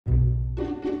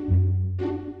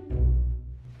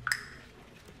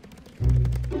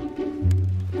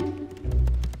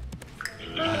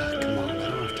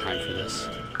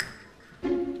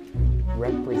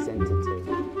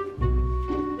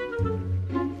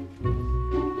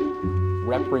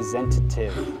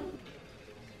representative.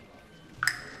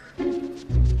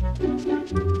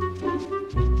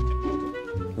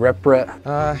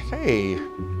 Hey,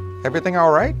 everything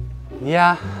all right?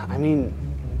 Yeah, I mean,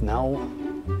 no.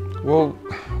 Well,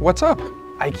 what's up?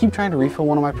 I keep trying to refill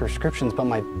one of my prescriptions, but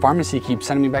my pharmacy keeps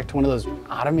sending me back to one of those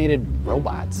automated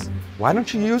robots. Why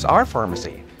don't you use our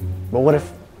pharmacy? But what if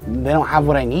they don't have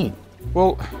what I need?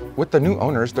 Well, with the new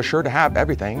owners, they're sure to have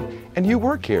everything, and you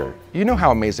work here. You know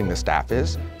how amazing the staff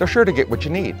is. They're sure to get what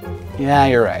you need. Yeah,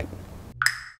 you're right.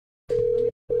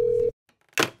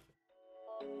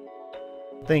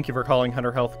 Thank you for calling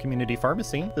Hunter Health Community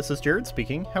Pharmacy. This is Jared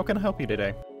speaking. How can I help you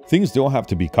today? Things don't have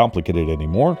to be complicated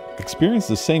anymore. Experience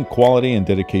the same quality and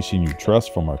dedication you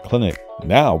trust from our clinic,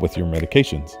 now with your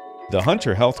medications. The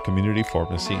Hunter Health Community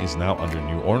Pharmacy is now under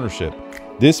new ownership.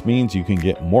 This means you can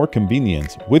get more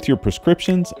convenience with your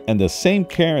prescriptions and the same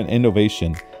care and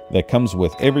innovation that comes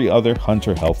with every other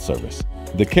Hunter Health service.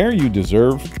 The care you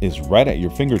deserve is right at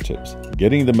your fingertips.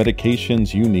 Getting the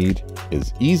medications you need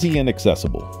is easy and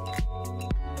accessible.